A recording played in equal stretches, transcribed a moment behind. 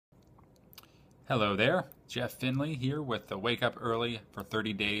Hello there, Jeff Finley here with the Wake Up Early for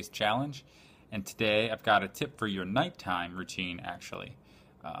 30 Days Challenge. And today I've got a tip for your nighttime routine, actually.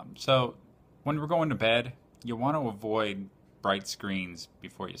 So, when we're going to bed, you want to avoid bright screens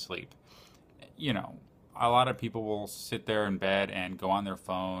before you sleep. You know, a lot of people will sit there in bed and go on their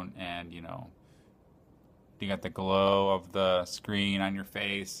phone, and you got the glow of the screen on your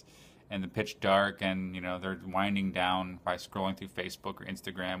face and the pitch dark, and they're winding down by scrolling through Facebook or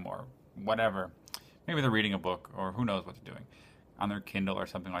Instagram or whatever. Maybe they're reading a book, or who knows what they're doing on their Kindle or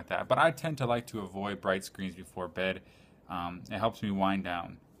something like that. But I tend to like to avoid bright screens before bed. It helps me wind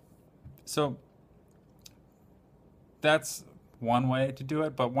down. So that's one way to do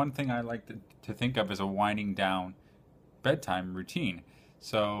it. But one thing I like to think of is a winding down bedtime routine.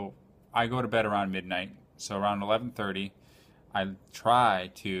 So I go to bed around midnight. So around 11:30, I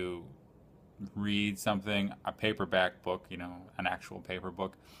try to read something, a paperback book, an actual paper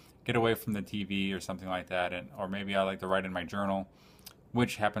book, get away from the TV or something like that, and or maybe I like to write in my journal,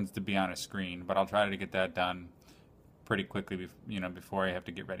 which happens to be on a screen, but I'll try to get that done pretty quickly, before I have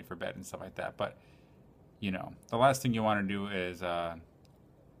to get ready for bed and stuff like that. But the last thing you want to do is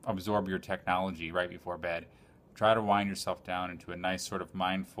absorb your technology right before bed. Try to wind yourself down into a nice sort of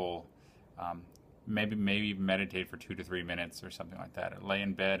mindful, maybe meditate for 2 to 3 minutes or something like that. Lay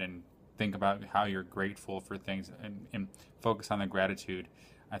in bed and think about how you're grateful for things, and focus on the gratitude.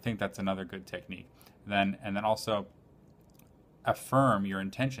 I think that's another good technique. And then also affirm your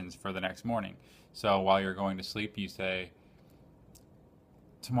intentions for the next morning. So while you're going to sleep, you say,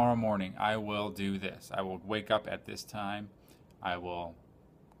 tomorrow morning I will do this. I will wake up at this time. I will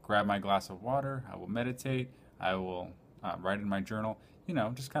grab my glass of water. I will meditate. I will write in my journal.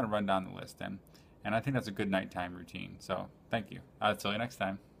 Just kind of run down the list. And I think that's a good nighttime routine. So thank you. I'll see you next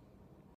time.